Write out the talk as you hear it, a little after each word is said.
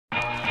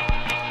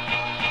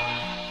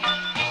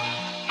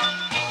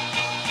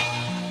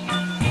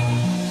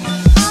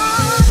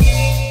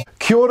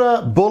Kia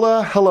ora,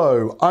 bulla,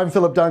 hello. I'm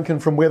Philip Duncan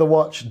from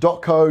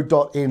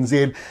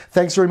weatherwatch.co.nz.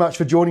 Thanks very much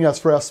for joining us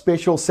for our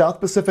special South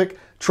Pacific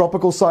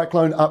tropical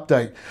cyclone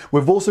update.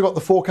 We've also got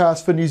the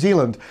forecast for New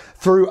Zealand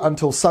through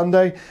until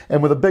Sunday,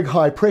 and with a big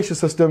high pressure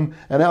system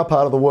in our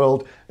part of the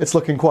world, it's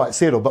looking quite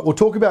settled. But we'll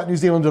talk about New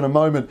Zealand in a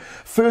moment.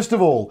 First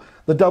of all,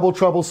 the double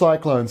trouble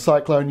cyclone,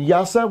 Cyclone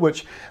Yasa,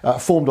 which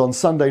formed on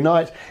Sunday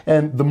night,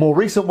 and the more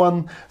recent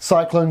one,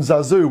 Cyclone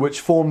Zazu, which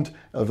formed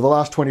over the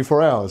last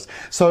 24 hours.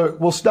 So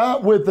we'll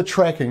start with the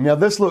tracking. Now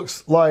this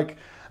looks like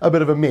a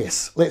bit of a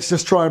mess. Let's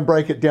just try and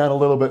break it down a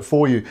little bit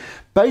for you.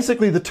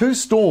 Basically, the two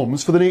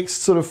storms for the next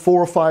sort of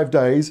 4 or 5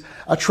 days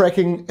are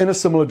tracking in a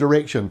similar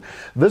direction.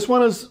 This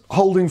one is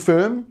holding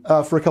firm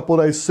for a couple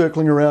of days,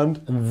 circling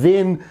around, and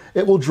then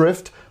it will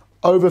drift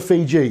over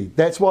Fiji.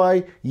 That's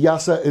why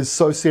Yasa is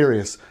so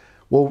serious.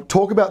 We'll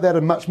talk about that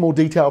in much more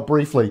detail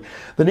briefly.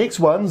 The next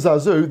one,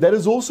 Zazu, that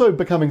is also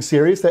becoming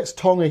serious. That's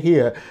Tonga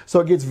here. So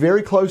it gets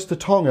very close to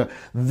Tonga.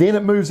 Then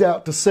it moves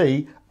out to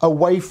sea,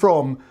 away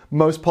from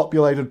most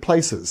populated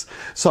places.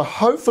 So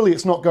hopefully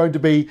it's not going to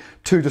be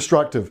too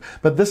destructive.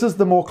 But this is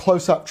the more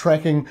close-up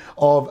tracking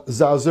of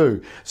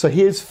Zazu. So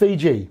here's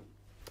Fiji.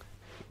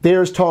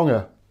 There's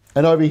Tonga.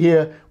 And over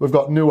here, we've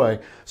got Niue.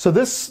 So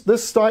this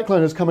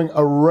cyclone is coming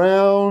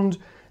around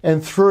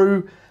and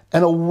through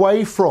and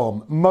away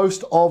from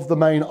most of the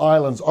main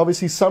islands.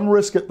 Obviously some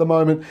risk at the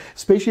moment,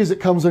 especially as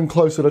it comes in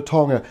closer to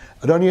Tonga.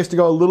 It only has to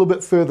go a little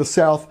bit further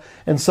south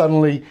and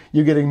suddenly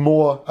you're getting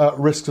more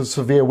risks of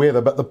severe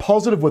weather. But the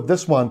positive with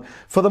this one,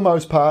 for the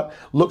most part,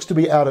 looks to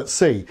be out at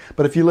sea.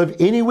 But if you live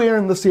anywhere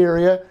in this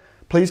area,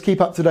 please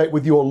keep up to date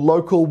with your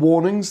local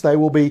warnings. They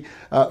will be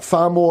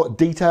far more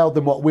detailed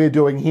than what we're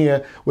doing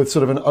here with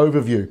sort of an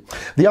overview.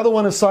 The other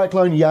one is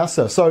Cyclone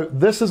Yasa. So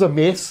this is a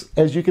mess,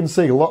 as you can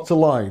see, lots of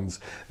lines.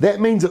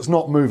 That means it's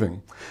not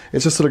moving.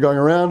 It's just sort of going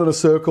around in a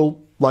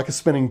circle like a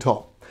spinning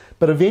top.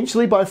 But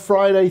eventually by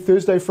Friday,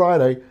 Thursday,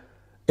 Friday,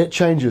 it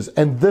changes.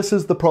 And this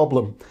is the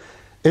problem.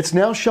 It's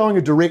now showing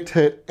a direct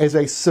hit as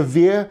a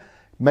severe,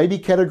 maybe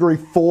category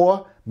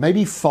 4,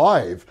 maybe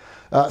 5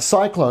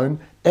 cyclone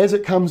as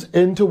it comes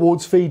in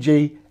towards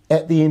Fiji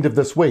at the end of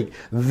this week.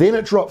 Then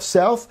it drops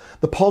south.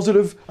 The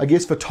positive, I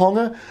guess, for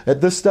Tonga,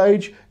 at this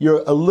stage,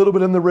 you're a little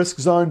bit in the risk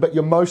zone, but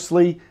you're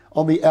mostly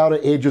on the outer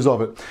edges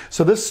of it.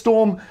 So this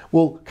storm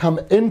will come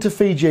into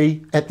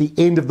Fiji at the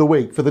end of the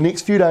week. For the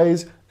next few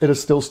days, it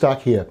is still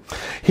stuck here.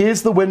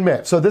 Here's the wind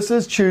map. So this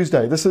is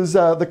Tuesday. This is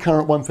the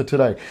current one for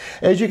today.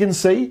 As you can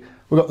see,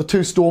 we've got the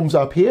two storms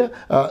up here.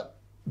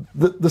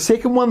 The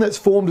second one that's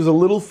formed is a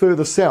little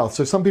further south.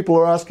 So some people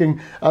are asking,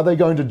 are they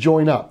going to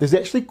join up? There's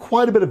actually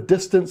quite a bit of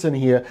distance in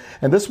here,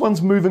 and this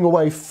one's moving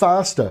away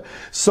faster.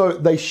 So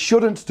they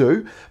shouldn't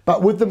do,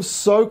 but with them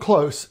so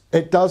close,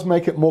 it does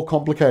make it more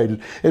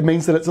complicated. It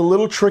means that it's a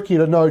little tricky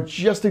to know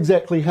just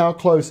exactly how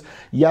close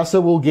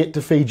Yasa will get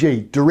to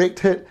Fiji.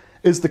 Direct hit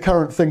is the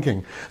current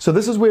thinking. So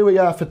this is where we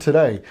are for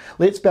today.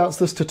 Let's bounce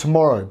this to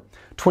tomorrow,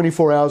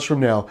 24 hours from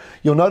now.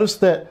 You'll notice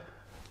that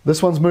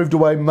this one's moved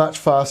away much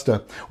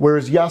faster,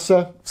 whereas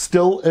Yasa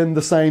still in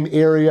the same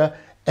area,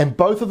 and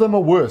both of them are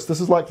worse. This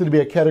is likely to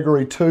be a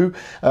category 2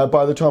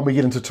 by the time we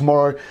get into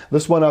tomorrow.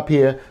 This one up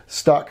here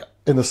stuck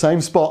in the same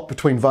spot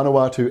between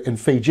Vanuatu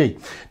and Fiji.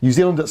 New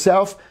Zealand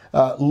itself,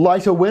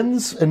 lighter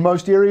winds in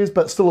most areas,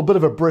 but still a bit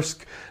of a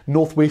brisk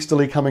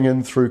northwesterly coming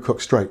in through Cook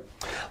Strait.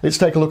 Let's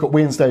take a look at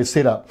Wednesday's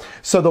setup.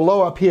 So the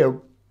low up here,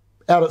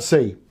 out at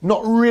sea,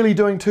 not really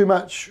doing too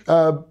much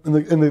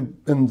in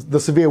the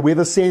severe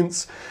weather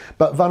sense,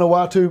 but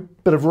Vanuatu,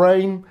 bit of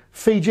rain,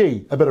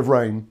 Fiji, a bit of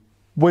rain.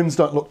 Winds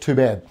don't look too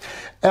bad.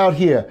 Out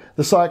here,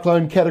 the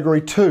cyclone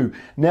category 2.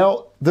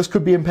 Now, this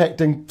could be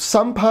impacting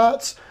some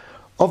parts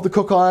of the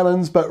Cook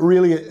Islands, but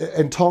really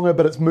in Tonga,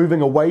 but it's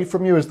moving away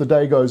from you as the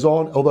day goes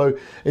on, although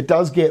it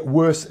does get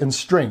worse in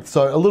strength.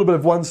 So a little bit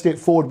of one step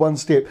forward, one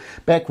step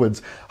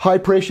backwards. High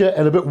pressure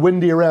and a bit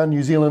windy around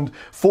New Zealand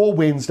for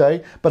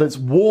Wednesday, but it's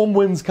warm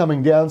winds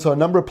coming down, so a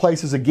number of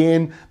places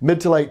again,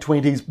 mid to late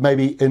 20s,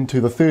 maybe into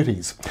the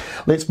 30s.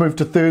 Let's move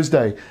to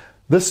Thursday.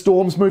 This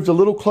storm's moved a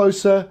little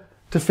closer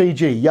to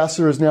Fiji.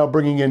 Yasa is now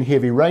bringing in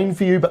heavy rain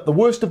for you, but the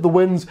worst of the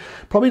winds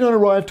probably don't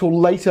arrive till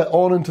later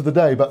on into the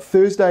day, but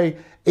Thursday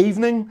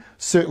evening,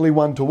 certainly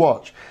one to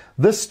watch.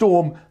 This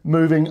storm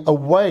moving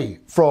away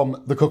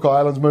from the Cook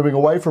Islands, moving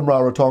away from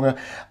Rarotonga.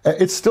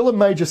 It's still a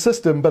major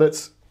system, but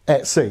it's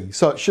at sea,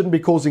 so it shouldn't be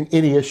causing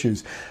any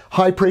issues.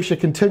 High pressure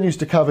continues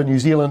to cover New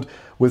Zealand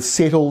with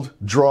settled,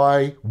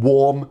 dry,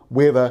 warm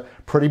weather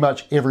pretty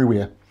much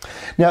everywhere.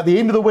 Now, at the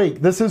end of the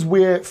week, this is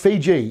where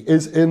Fiji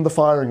is in the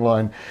firing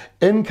line.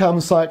 In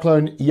comes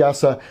Cyclone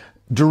Yasa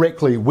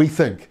directly, we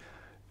think.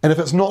 And if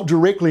it's not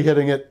directly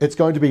hitting it, it's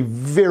going to be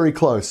very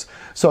close.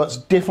 So it's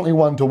definitely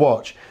one to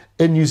watch.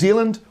 In New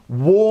Zealand,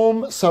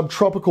 warm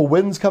subtropical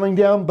winds coming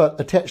down, but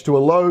attached to a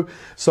low,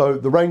 so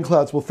the rain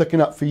clouds will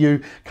thicken up for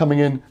you coming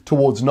in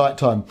towards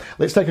nighttime.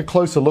 Let's take a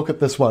closer look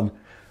at this one.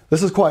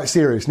 This is quite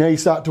serious. Now you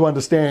start to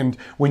understand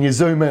when you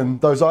zoom in,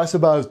 those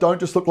isobars don't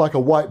just look like a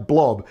white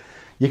blob.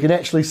 you can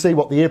actually see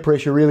what the air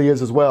pressure really is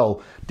as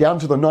well, down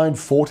to the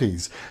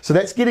 940s. So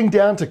that's getting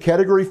down to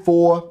Category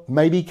 4,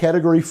 maybe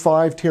Category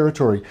 5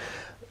 territory.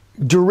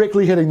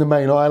 Directly hitting the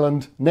main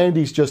island.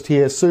 Nandi's just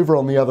here, Suva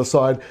on the other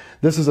side.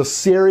 This is a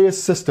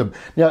serious system.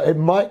 Now, it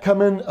might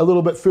come in a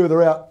little bit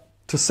further out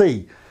to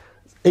sea.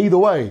 Either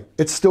way,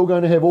 it's still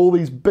going to have all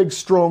these big,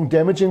 strong,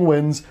 damaging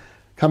winds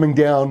coming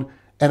down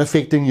and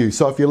affecting you.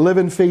 So if you live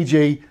in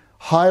Fiji,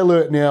 high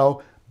alert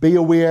now. Be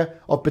aware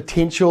of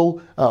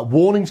potential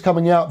warnings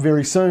coming out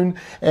very soon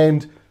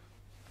and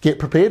get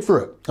prepared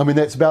for it. I mean,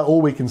 that's about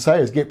all we can say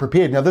is get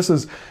prepared. Now, this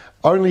is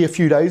only a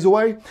few days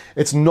away.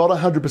 It's not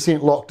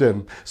 100% locked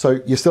in. So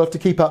you still have to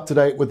keep up to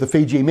date with the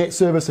Fiji Met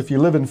Service if you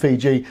live in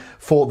Fiji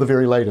for the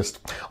very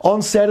latest.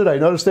 On Saturday,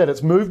 notice that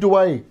it's moved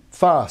away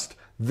fast.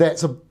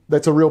 That's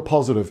a real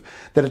positive,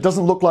 that it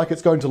doesn't look like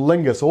it's going to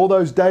linger. So all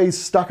those days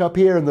stuck up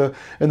here in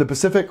the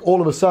Pacific,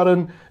 all of a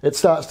sudden it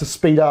starts to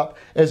speed up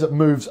as it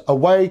moves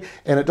away,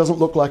 and it doesn't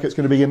look like it's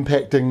going to be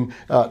impacting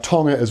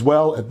Tonga as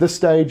well at this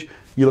stage.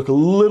 You look a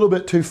little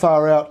bit too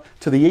far out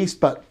to the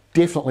east, but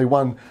definitely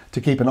one to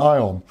keep an eye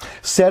on.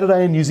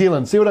 Saturday in New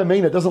Zealand, see what I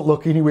mean? It doesn't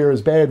look anywhere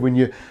as bad when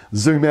you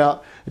zoom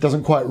out. It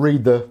doesn't quite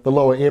read the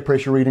lower air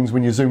pressure readings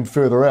when you zoom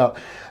further out.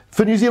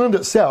 For New Zealand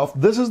itself,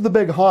 this is the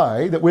big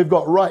high that we've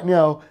got right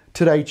now,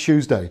 today,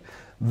 Tuesday.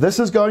 This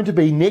is going to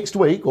be next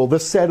week, or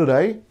this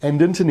Saturday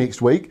and into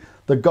next week,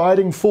 the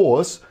guiding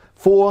force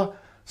for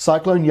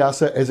Cyclone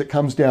Yasa as it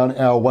comes down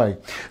our way.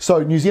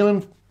 So New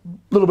Zealand,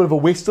 a little bit of a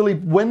westerly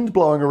wind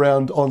blowing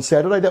around on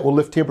Saturday. That will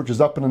lift temperatures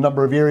up in a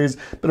number of areas.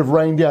 Bit of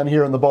rain down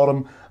here in the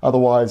bottom.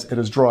 Otherwise, it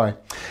is dry.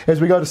 As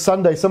we go to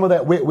Sunday, some of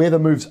that wet weather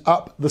moves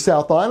up the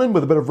South Island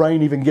with a bit of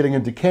rain even getting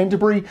into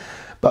Canterbury.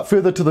 But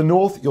further to the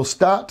north, you'll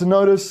start to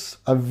notice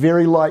a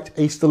very light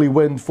easterly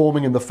wind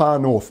forming in the far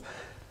north.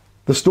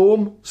 The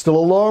storm, still a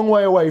long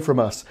way away from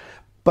us,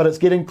 but it's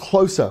getting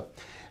closer.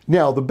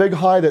 Now, the big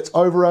high that's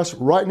over us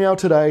right now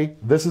today,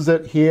 this is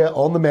it here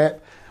on the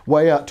map,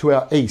 way out to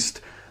our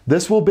east.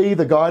 This will be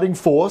the guiding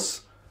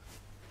force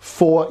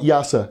for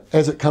Yasa.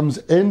 As it comes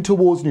in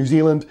towards New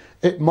Zealand,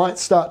 it might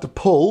start to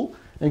pull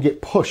and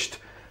get pushed.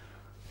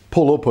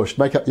 Pull or pushed,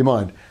 make up your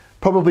mind.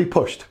 Probably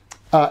pushed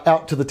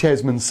out to the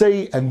Tasman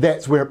Sea, and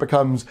that's where it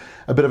becomes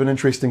a bit of an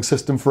interesting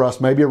system for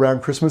us, maybe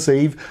around Christmas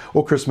Eve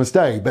or Christmas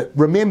Day. But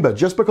remember,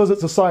 just because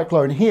it's a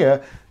cyclone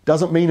here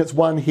doesn't mean it's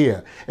one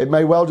here. It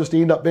may well just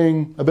end up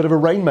being a bit of a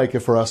rainmaker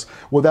for us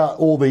without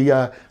all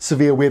the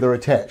severe weather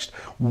attached.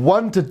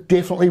 One to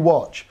definitely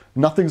watch.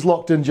 Nothing's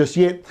locked in just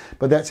yet,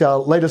 but that's our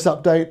latest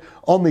update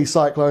on these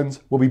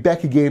cyclones. We'll be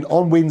back again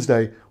on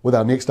Wednesday with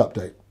our next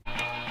update.